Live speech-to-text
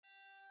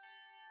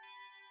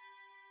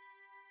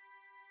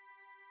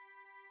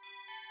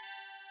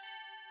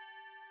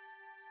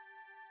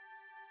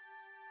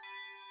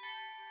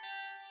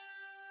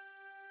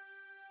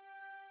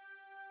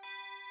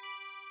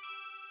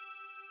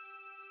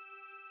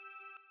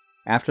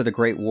After the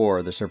Great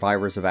War, the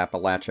survivors of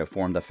Appalachia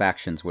formed the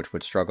factions which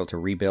would struggle to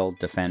rebuild,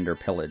 defend, or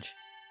pillage.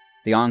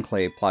 The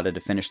Enclave plotted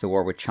to finish the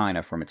war with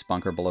China from its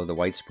bunker below the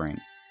White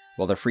Spring,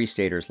 while the Free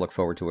Staters looked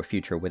forward to a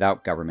future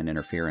without government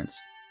interference.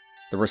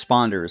 The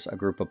Responders, a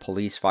group of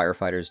police,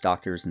 firefighters,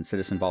 doctors, and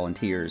citizen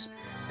volunteers,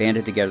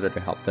 banded together to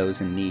help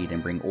those in need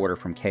and bring order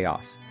from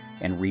chaos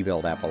and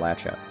rebuild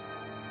Appalachia.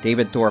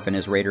 David Thorpe and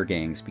his raider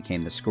gangs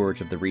became the scourge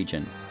of the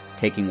region,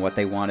 taking what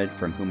they wanted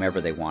from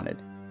whomever they wanted,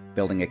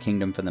 building a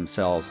kingdom for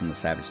themselves in the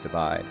Savage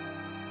Divide.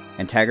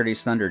 And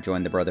Taggarty's Thunder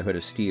joined the Brotherhood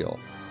of Steel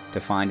to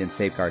find and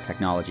safeguard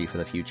technology for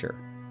the future.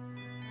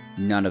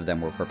 None of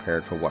them were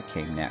prepared for what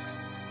came next.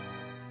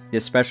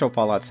 This special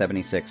Fallout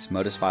 76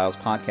 Modus Files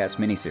podcast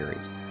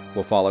miniseries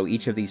will follow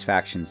each of these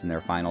factions in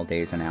their final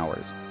days and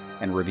hours,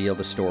 and reveal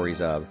the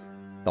stories of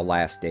the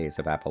last days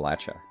of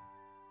Appalachia.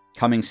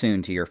 Coming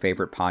soon to your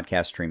favorite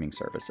podcast streaming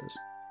services.